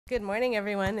Good morning,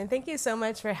 everyone, and thank you so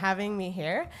much for having me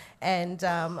here. And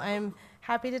I'm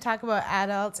happy to talk about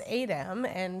adult ADEM,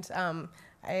 and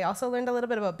I also learned a little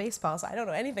bit about baseball, so I don't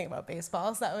know anything about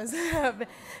baseball, so that was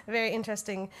very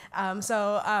interesting. I'm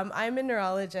a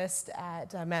neurologist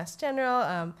at Mass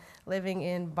General, living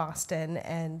in Boston,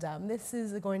 and this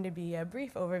is going to be a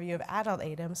brief overview of adult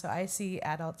ADEM. So I see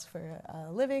adults for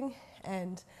a living,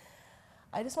 and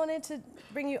I just wanted to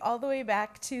bring you all the way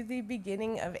back to the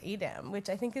beginning of ADEM, which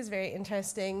I think is very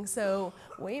interesting. So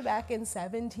way back in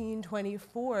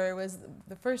 1724 was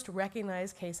the first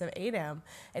recognized case of ADEM,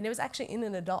 and it was actually in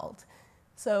an adult.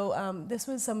 So this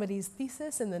was somebody's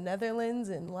thesis in the Netherlands,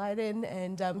 in Leiden,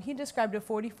 and he described a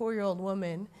 44-year-old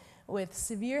woman with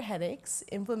severe headaches,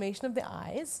 inflammation of the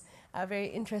eyes, very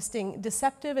interesting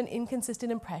deceptive and inconsistent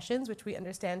impressions, which we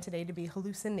understand today to be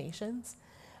hallucinations,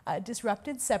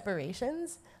 disrupted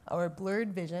separations or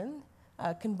blurred vision,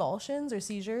 convulsions or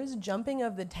seizures, jumping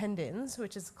of the tendons,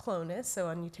 which is clonus, so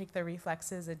when you take the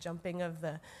reflexes, a jumping of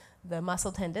the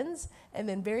muscle tendons, and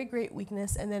then very great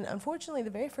weakness, and then unfortunately the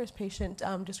very first patient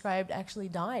described actually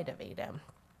died of ADEM.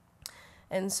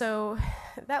 And so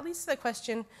that leads to the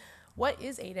question, what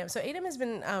is ADEM? So ADEM has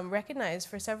been recognized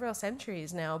for several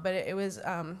centuries now, but it was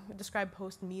described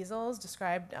post-measles,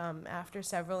 described after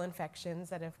several infections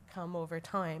that have come over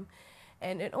time.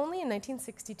 And only in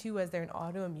 1962 was there an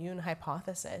autoimmune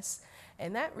hypothesis.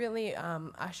 And that really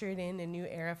ushered in a new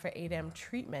era for ADEM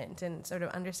treatment and sort of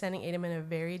understanding ADEM in a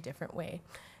very different way.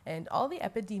 And all the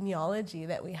epidemiology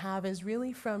that we have is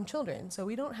really from children. So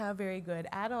we don't have very good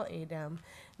adult ADEM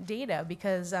data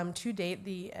because to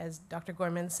date, as Dr.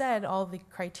 Gorman said, all the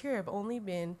criteria have only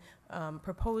been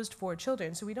proposed for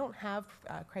children. So we don't have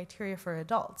criteria for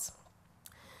adults.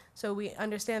 So we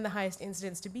understand the highest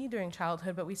incidence to be during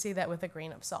childhood, but we say that with a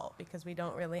grain of salt because we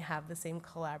don't really have the same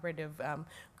collaborative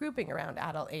grouping around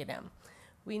adult ADEM.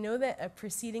 We know that a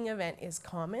preceding event is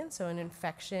common, so an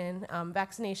infection.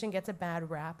 Vaccination gets a bad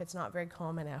rap. It's not very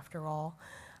common after all.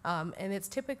 And it's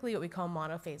typically what we call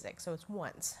monophasic, so it's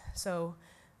once. So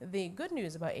the good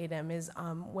news about ADEM is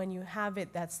when you have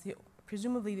it, that's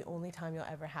presumably the only time you'll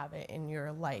ever have it in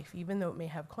your life. Even though it may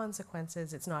have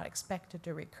consequences, it's not expected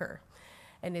to recur.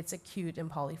 And it's acute and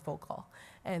polyfocal.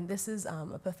 And this is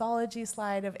a pathology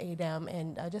slide of ADEM,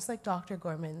 and just like Dr.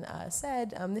 Gorman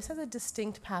said, this has a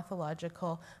distinct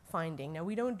pathological finding. Now,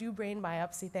 we don't do brain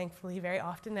biopsy, thankfully, very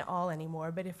often at all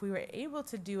anymore, but if we were able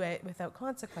to do it without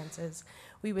consequences,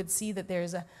 we would see that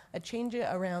there's a change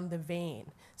around the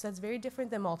vein. So that's very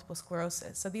different than multiple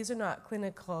sclerosis. So these are not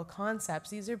clinical concepts,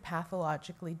 these are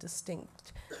pathologically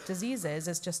distinct diseases.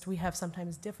 It's just we have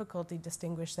sometimes difficulty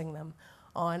distinguishing them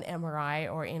on MRI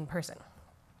or in person.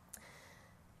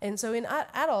 And so in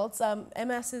adults,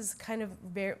 MS is kind of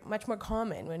much more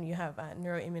common when you have a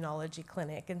neuroimmunology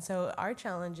clinic. And so our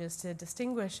challenge is to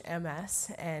distinguish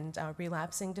MS and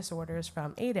relapsing disorders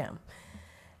from ADEM.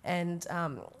 And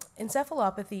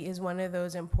encephalopathy is one of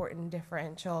those important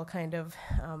differential kind of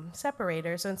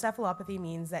separators. So encephalopathy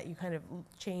means that you kind of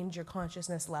change your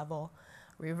consciousness level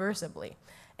reversibly.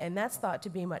 And that's thought to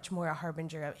be much more a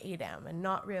harbinger of ADEM and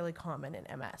not really common in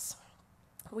MS.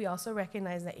 We also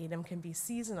recognize that ADEM can be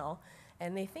seasonal,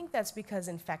 and they think that's because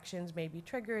infections may be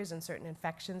triggers, and certain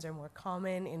infections are more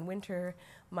common in winter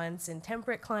months in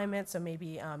temperate climates, so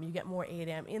maybe you get more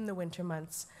ADEM in the winter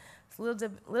months. It's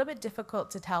a little bit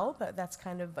difficult to tell, but that's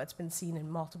kind of what's been seen in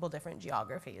multiple different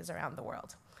geographies around the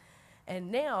world.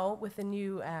 And now, with the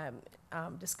new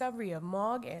discovery of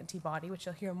MOG antibody, which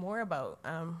you'll hear more about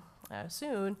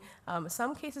soon,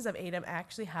 some cases of ADEM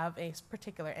actually have a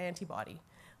particular antibody,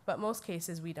 but most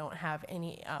cases we don't have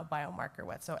any biomarker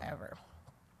whatsoever.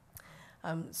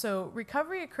 So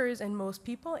recovery occurs in most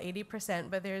people, 80%,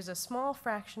 but there's a small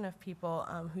fraction of people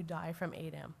who die from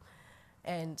ADEM.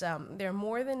 And there are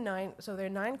more than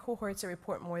 9 cohorts that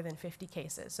report more than 50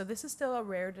 cases. So this is still a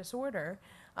rare disorder,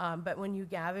 but when you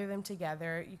gather them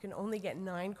together, you can only get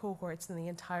 9 cohorts in the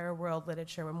entire world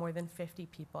literature where more than 50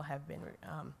 people have been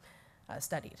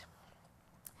studied.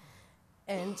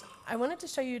 And I wanted to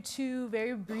show you 2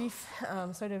 very brief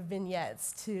sort of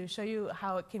vignettes to show you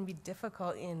how it can be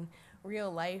difficult in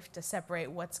real life to separate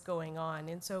what's going on.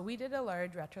 And so we did a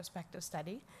large retrospective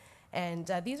study,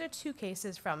 and these are 2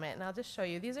 cases from it, and I'll just show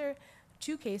you. These are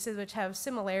 2 cases which have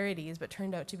similarities but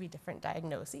turned out to be different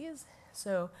diagnoses.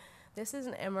 So this is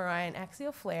an MRI and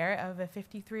axial flare of a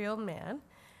 53-year-old man,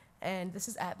 and this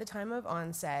is at the time of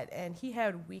onset, and he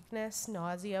had weakness,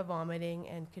 nausea, vomiting,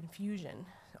 and confusion,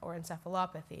 or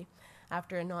encephalopathy,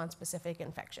 after a nonspecific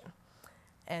infection.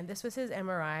 And this was his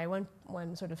MRI,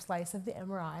 one sort of slice of the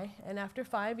MRI, and after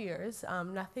 5 years,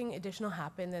 nothing additional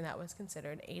happened, and that was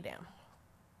considered ADEM.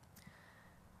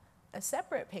 A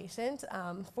separate patient,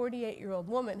 48-year-old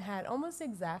woman, had almost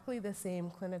exactly the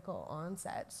same clinical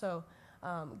onset. So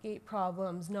gait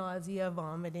problems, nausea,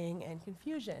 vomiting, and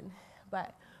confusion.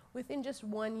 But within just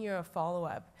 1 year of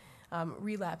follow-up,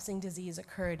 relapsing disease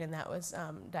occurred, and that was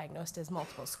diagnosed as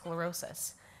multiple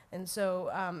sclerosis. And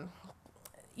so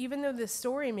even though the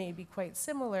story may be quite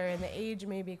similar and the age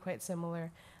may be quite similar,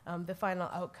 the final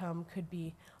outcome could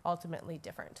be ultimately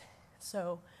different.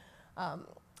 So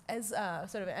as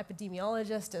sort of an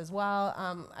epidemiologist as well,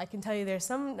 I can tell you there's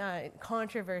some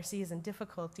controversies and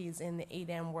difficulties in the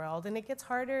ADEM world, and it gets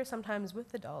harder sometimes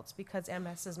with adults because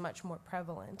MS is much more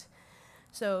prevalent.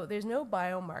 So there's no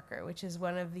biomarker, which is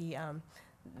one of the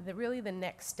really the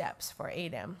next steps for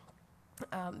ADEM.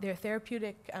 There are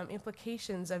therapeutic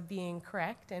implications of being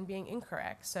correct and being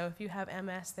incorrect. So if you have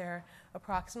MS, there are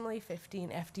approximately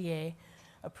 15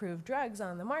 FDA-approved drugs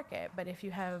on the market. But if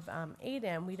you have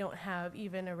ADEM, we don't have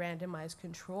even a randomized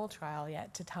control trial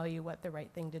yet to tell you what the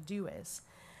right thing to do is.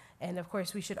 And of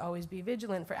course, we should always be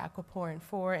vigilant for aquaporin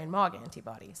 4 and MOG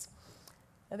antibodies.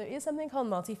 Now, there is something called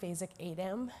multiphasic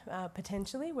ADEM,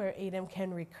 potentially, where ADEM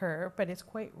can recur, but it's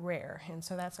quite rare, and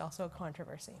so that's also a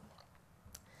controversy.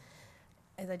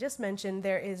 As I just mentioned,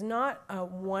 there is not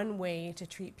one way to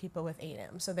treat people with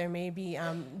ADEM. So there may be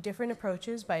different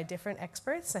approaches by different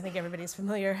experts. I think everybody's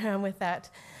familiar with that.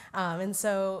 And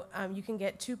so you can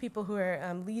get two people who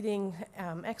are leading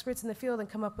experts in the field and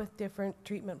come up with different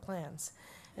treatment plans.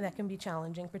 And that can be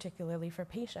challenging, particularly for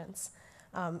patients.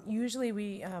 Usually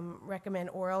we recommend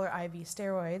oral or IV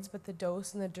steroids, but the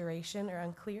dose and the duration are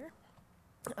unclear.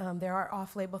 There are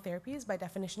off-label therapies. By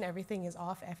definition, everything is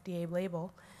off FDA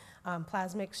label.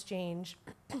 Plasma exchange,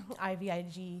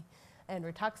 IVIG, and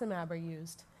rituximab are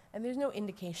used, and there's no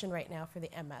indication right now for the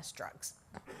MS drugs.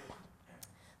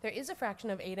 There is a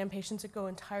fraction of ADEM patients that go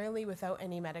entirely without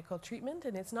any medical treatment,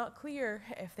 and it's not clear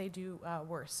if they do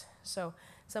worse. So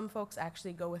some folks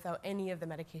actually go without any of the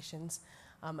medications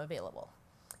available.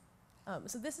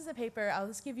 So this is a paper. I'll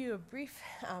just give you a brief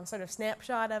sort of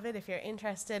snapshot of it if you're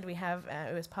interested. We have,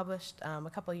 it was published a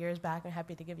couple years back. I'm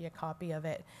happy to give you a copy of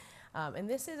it. And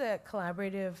this is a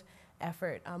collaborative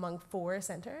effort among 4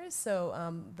 centers.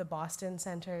 So the Boston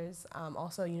centers,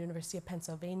 also University of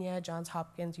Pennsylvania, Johns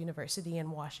Hopkins University,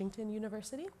 and Washington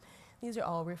University. These are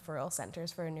all referral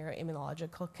centers for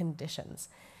neuroimmunological conditions.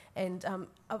 And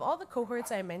of all the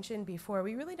cohorts I mentioned before,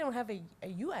 we really don't have a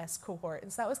US cohort.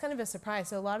 And so that was kind of a surprise.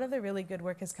 So a lot of the really good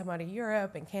work has come out of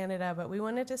Europe and Canada, but we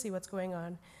wanted to see what's going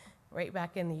on right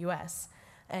back in the US.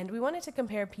 And we wanted to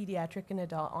compare pediatric and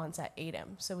adult onset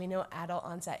ADEM. So we know adult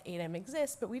onset ADEM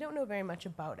exists, but we don't know very much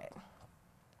about it.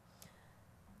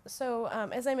 So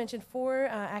as I mentioned, for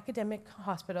academic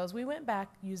hospitals, we went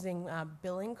back using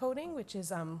billing coding, which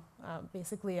is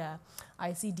basically a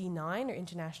ICD-9, or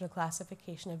International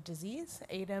Classification of Disease.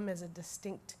 ADEM is a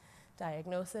distinct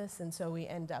diagnosis, and so we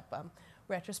end up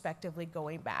retrospectively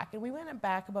going back. And we went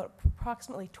back about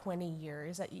approximately 20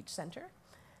 years at each center.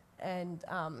 And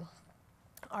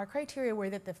our criteria were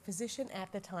that the physician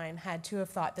at the time had to have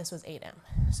thought this was ADEM.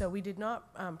 So we did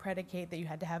not predicate that you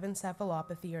had to have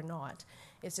encephalopathy or not.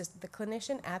 It's just the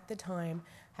clinician at the time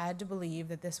had to believe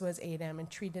that this was ADEM and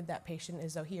treated that patient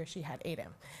as though he or she had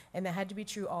ADEM. And that had to be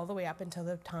true all the way up until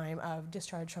the time of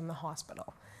discharge from the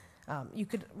hospital. You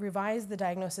could revise the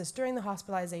diagnosis during the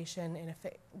hospitalization, and if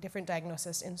a different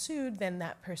diagnosis ensued, then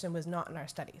that person was not in our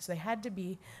study. So they had to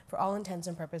be, for all intents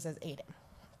and purposes, ADEM.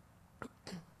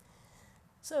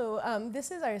 So this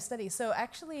is our study. So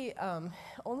actually,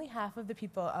 only half of the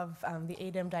people of the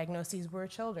ADEM diagnoses were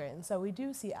children. So we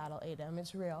do see adult ADEM,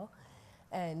 it's real.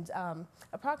 And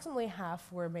approximately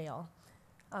half were male.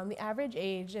 The average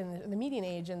age and the median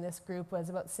age in this group was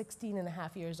about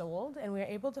 16.5 years old, and we were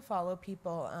able to follow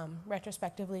people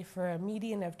retrospectively for a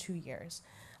median of 2 years.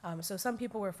 So some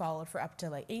people were followed for up to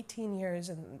like 18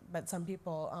 years, but some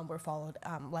people were followed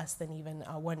less than even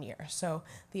 1 year. So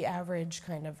the average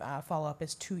kind of follow-up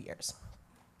is 2 years.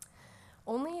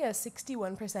 Only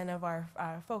 61% of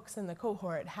our folks in the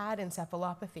cohort had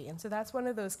encephalopathy, and so that's one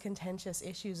of those contentious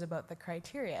issues about the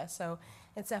criteria. So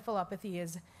encephalopathy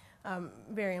is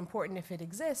very important if it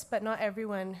exists, but not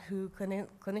everyone who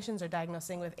clinicians are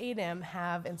diagnosing with ADEM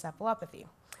have encephalopathy.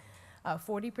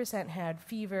 40% had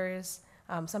fevers,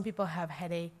 some people have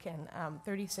headache, and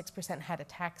 36% had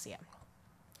ataxia.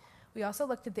 We also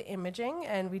looked at the imaging,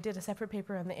 and we did a separate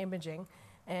paper on the imaging.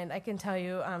 And I can tell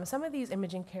you, some of these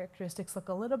imaging characteristics look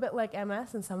a little bit like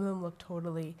MS, and some of them look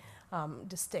totally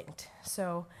distinct.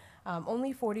 So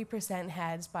only 40%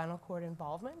 had spinal cord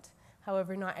involvement.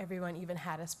 However, not everyone even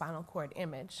had a spinal cord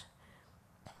image.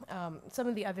 Some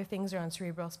of the other things are on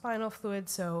cerebral spinal fluid.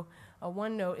 So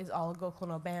one note is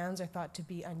oligoclonal bands are thought to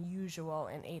be unusual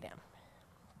in ADEM.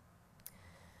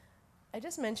 I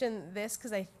just mentioned this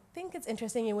because I think it's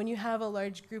interesting, and when you have a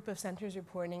large group of centers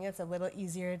reporting, it's a little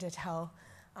easier to tell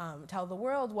the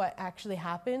world what actually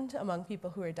happened among people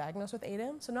who were diagnosed with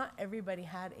ADEM. So not everybody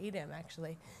had ADEM,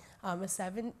 actually.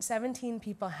 17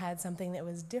 people had something that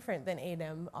was different than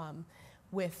ADEM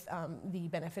with the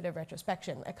benefit of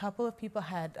retrospection. A couple of people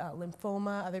had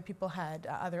lymphoma, other people had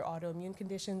other autoimmune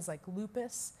conditions like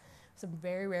lupus, some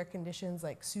very rare conditions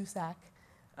like SUSAC.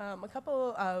 A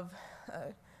couple of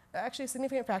actually a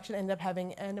significant fraction ended up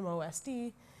having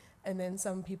NMOSD, and then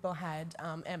some people had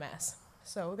MS.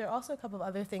 So there are also a couple of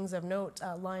other things of note,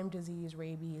 Lyme disease,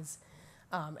 rabies,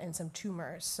 and some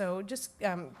tumors. So just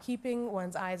keeping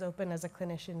one's eyes open as a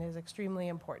clinician is extremely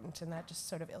important, and that just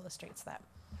sort of illustrates that.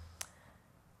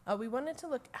 We wanted to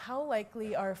look how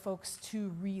likely are folks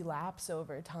to relapse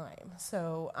over time.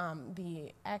 So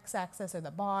the x-axis or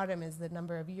the bottom is the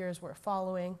number of years we're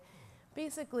following.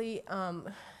 Basically,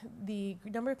 the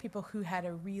number of people who had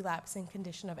a relapsing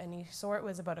condition of any sort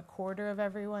was about a quarter of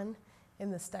everyone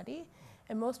in the study.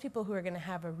 And most people who are going to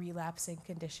have a relapsing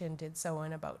condition did so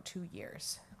in about 2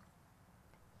 years.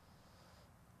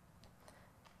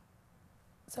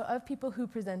 So of people who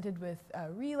presented with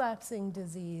relapsing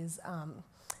disease,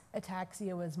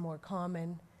 ataxia was more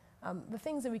common. The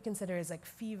things that we consider as like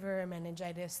fever,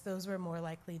 meningitis, those were more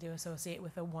likely to associate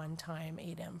with a one-time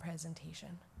ADEM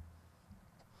presentation.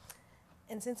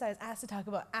 And since I was asked to talk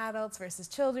about adults versus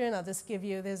children, I'll just give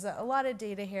you, there's a lot of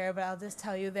data here, but I'll just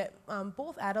tell you that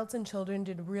both adults and children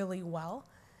did really well,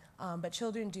 but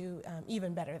children do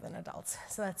even better than adults.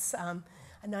 So that's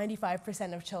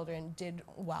 95% of children did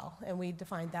well, and we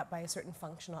defined that by a certain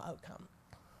functional outcome.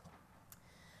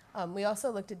 We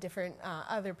also looked at different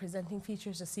other presenting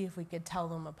features to see if we could tell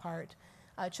them apart.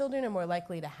 Children are more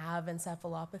likely to have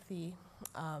encephalopathy.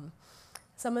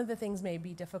 Some of the things may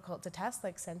be difficult to test,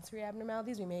 like sensory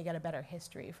abnormalities. We may get a better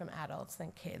history from adults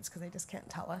than kids because they just can't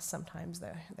tell us sometimes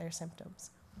their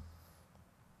symptoms.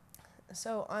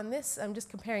 So on this, I'm just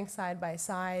comparing side by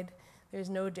side. There's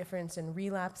no difference in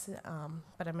relapse,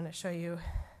 but I'm going to show you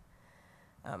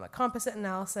a composite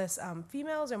analysis.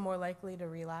 Females are more likely to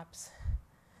relapse.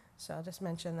 So I'll just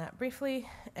mention that briefly.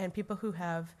 And people who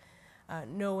have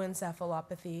no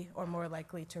encephalopathy are more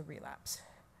likely to relapse.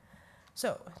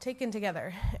 So taken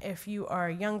together, if you are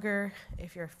younger,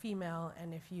 if you're female,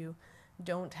 and if you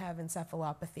don't have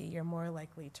encephalopathy, you're more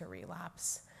likely to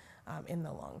relapse in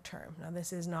the long term. Now,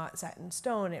 this is not set in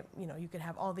stone. You could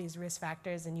have all these risk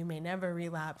factors and you may never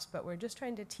relapse, but we're just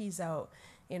trying to tease out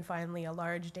in finally a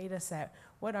large data set,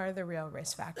 what are the real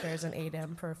risk factors in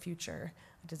ADEM for future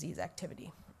disease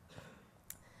activity.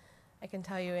 I can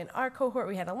tell you in our cohort,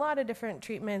 we had a lot of different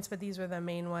treatments, but these were the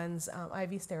main ones.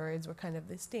 IV steroids were kind of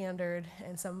the standard,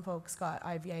 and some folks got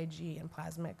IVIG and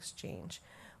plasma exchange.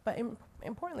 But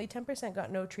importantly, 10%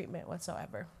 got no treatment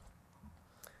whatsoever.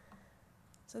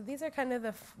 So these are kind of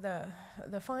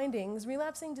the findings.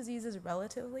 Relapsing disease is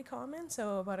relatively common,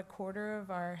 so about a quarter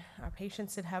of our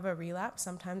patients did have a relapse.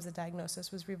 Sometimes the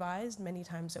diagnosis was revised, many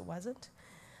times it wasn't.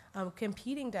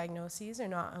 Competing diagnoses are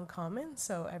not uncommon,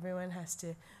 so everyone has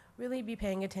to really be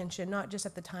paying attention, not just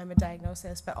at the time of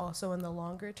diagnosis, but also in the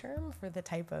longer term for the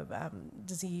type of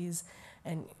disease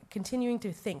and continuing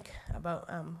to think about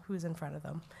who's in front of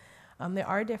them. There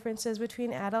are differences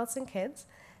between adults and kids,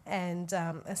 and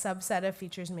a subset of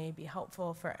features may be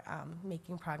helpful for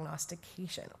making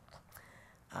prognostication.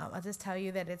 I'll just tell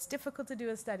you that it's difficult to do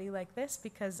a study like this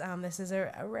because this is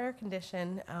a rare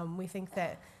condition. We think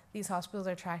that these hospitals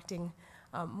are tracking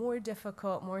more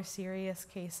difficult, more serious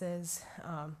cases.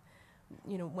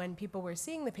 When people were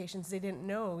seeing the patients, they didn't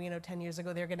know, 10 years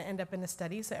ago they were going to end up in a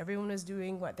study, so everyone was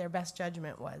doing what their best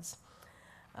judgment was.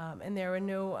 And there were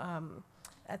no,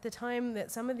 at the time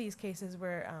that some of these cases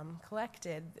were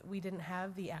collected, we didn't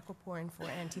have the aquaporin 4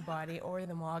 antibody or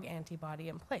the MOG antibody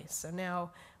in place. So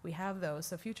now we have those,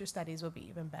 so future studies will be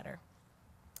even better.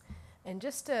 And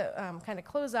just to kind of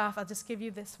close off, I'll just give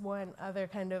you this one other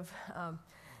kind of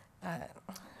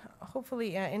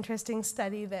hopefully interesting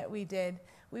study that we did.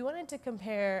 We wanted to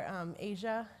compare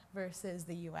Asia versus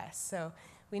the US. So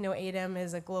we know ADEM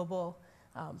is a global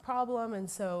problem, and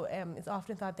so it's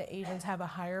often thought that Asians have a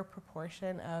higher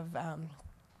proportion of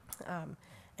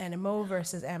NMO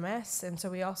versus MS, and so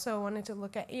we also wanted to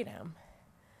look at ADEM.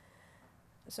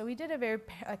 So we did a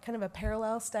kind of a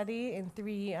parallel study in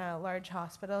 3 large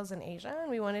hospitals in Asia, and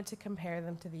we wanted to compare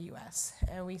them to the US.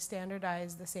 And we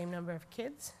standardized the same number of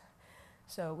kids.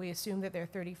 So we assumed that there are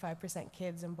 35%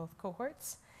 kids in both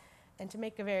cohorts. And to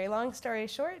make a very long story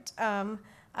short,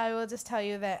 I will just tell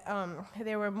you that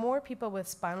there were more people with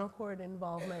spinal cord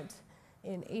involvement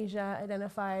in Asia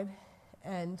identified,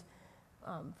 and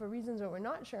for reasons that we're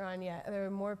not sure on yet, there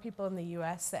were more people in the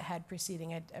US that had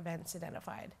preceding events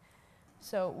identified.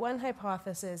 So one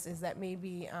hypothesis is that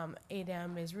maybe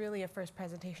ADEM is really a first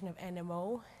presentation of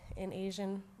NMO in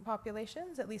Asian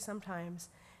populations, at least sometimes,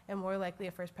 and more likely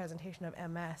a first presentation of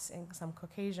MS in some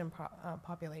Caucasian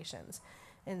populations.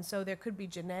 And so there could be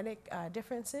genetic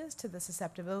differences to the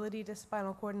susceptibility to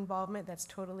spinal cord involvement that's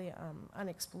totally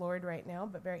unexplored right now,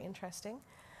 but very interesting.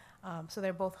 So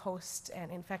they're both host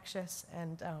and infectious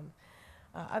and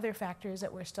other factors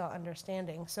that we're still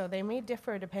understanding. So they may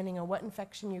differ depending on what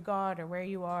infection you got or where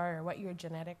you are or what your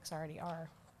genetics already are.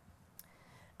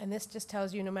 And this just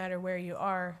tells you no matter where you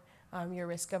are, your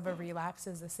risk of a relapse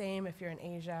is the same if you're in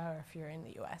Asia or if you're in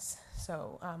the US.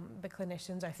 So the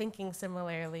clinicians are thinking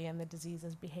similarly and the disease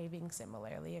is behaving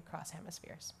similarly across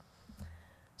hemispheres.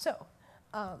 So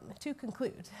to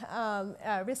conclude,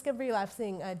 risk of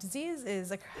relapsing disease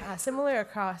is similar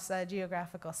across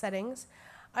geographical settings.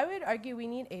 I would argue we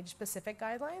need age-specific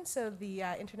guidelines. So the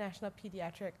International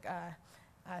Pediatric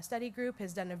Study Group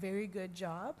has done a very good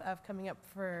job of coming up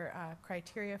for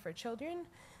criteria for children.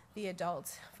 The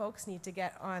adult folks need to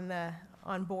get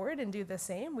on board and do the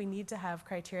same. We need to have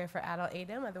criteria for adult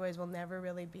ADEM, otherwise we'll never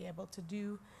really be able to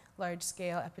do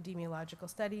large-scale epidemiological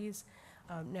studies,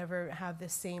 never have the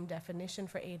same definition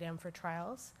for ADEM for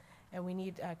trials, and we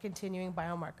need continuing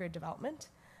biomarker development.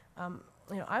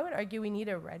 I would argue we need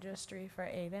a registry for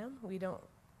ADEM. We don't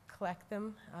collect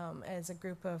them as a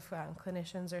group of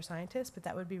clinicians or scientists, but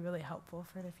that would be really helpful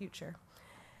for the future.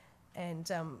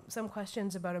 And some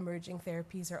questions about emerging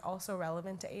therapies are also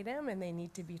relevant to ADEM, and they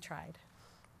need to be tried.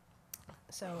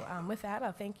 So with that,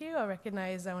 I'll thank you. I'll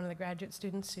recognize one of the graduate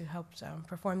students who helped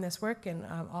perform this work and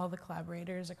all the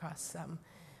collaborators across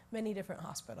many different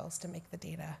hospitals to make the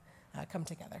data come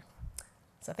together.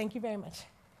 So thank you very much.